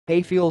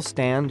Aifeel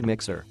stand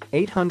mixer,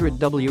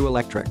 800W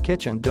electric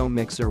kitchen dough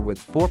mixer with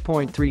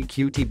 4.3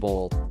 QT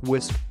bowl,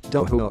 whisk,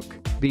 dough hook,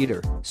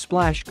 beater,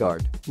 splash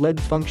guard,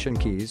 LED function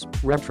keys,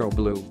 retro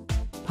blue.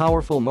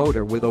 Powerful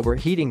motor with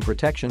overheating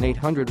protection,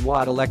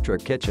 800-watt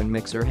electric kitchen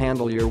mixer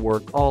handle your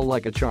work all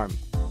like a charm.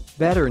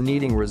 Better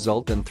kneading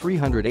result than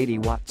 380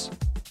 watts.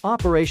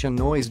 Operation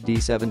noise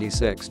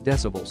D76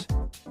 decibels.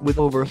 With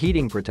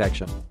overheating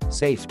protection,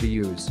 safe to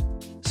use.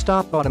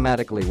 Stop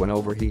automatically when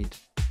overheat.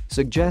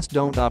 Suggest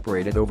don't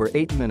operate it over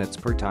 8 minutes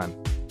per time.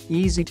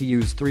 Easy to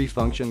use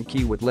 3-function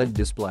key with LED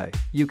display.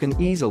 You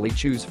can easily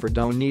choose for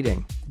dough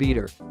kneading,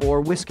 beater,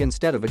 or whisk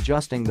instead of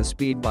adjusting the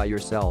speed by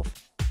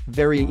yourself.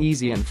 Very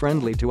easy and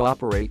friendly to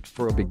operate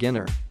for a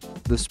beginner.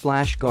 The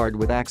splash guard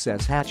with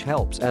access hatch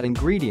helps add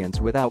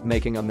ingredients without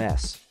making a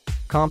mess.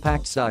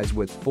 Compact size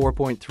with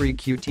 4.3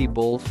 QT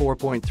bowl.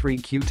 4.3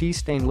 QT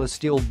stainless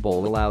steel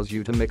bowl allows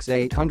you to mix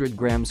 800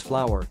 grams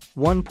flour,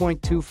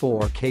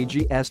 1.24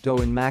 kgs dough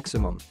in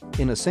maximum,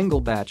 in a single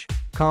batch.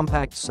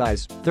 Compact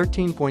size,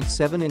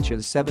 13.7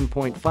 inches,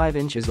 7.5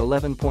 inches,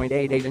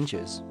 11.88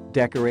 inches,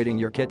 decorating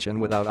your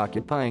kitchen without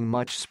occupying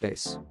much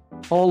space.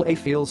 All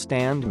Aifeel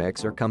stand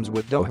mixer comes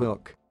with dough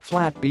hook,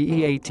 flat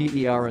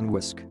beater and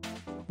whisk.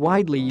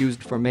 Widely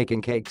used for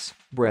making cakes,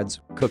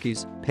 breads,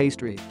 cookies,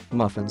 pastry,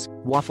 muffins,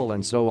 waffle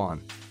and so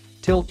on.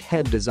 Tilt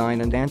head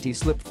design and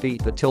anti-slip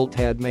feet. The tilt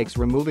head makes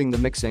removing the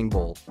mixing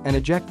bowl and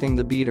ejecting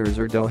the beaters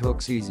or dough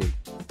hooks easy.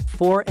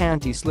 4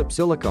 anti-slip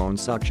silicone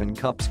suction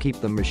cups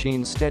keep the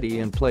machine steady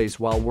in place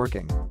while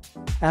working.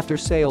 After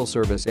sale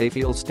service.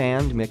 Aifeel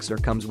stand mixer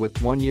comes with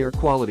 1-year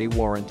quality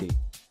warranty.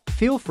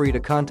 Feel free to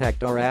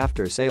contact our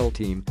after-sale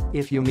team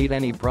if you need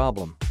any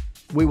problem.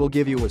 We will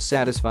give you a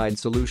satisfied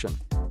solution.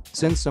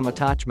 Since some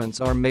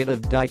attachments are made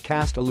of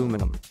die-cast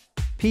aluminum.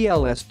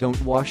 PLS, don't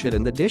wash it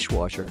in the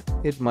dishwasher,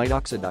 it might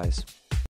oxidize.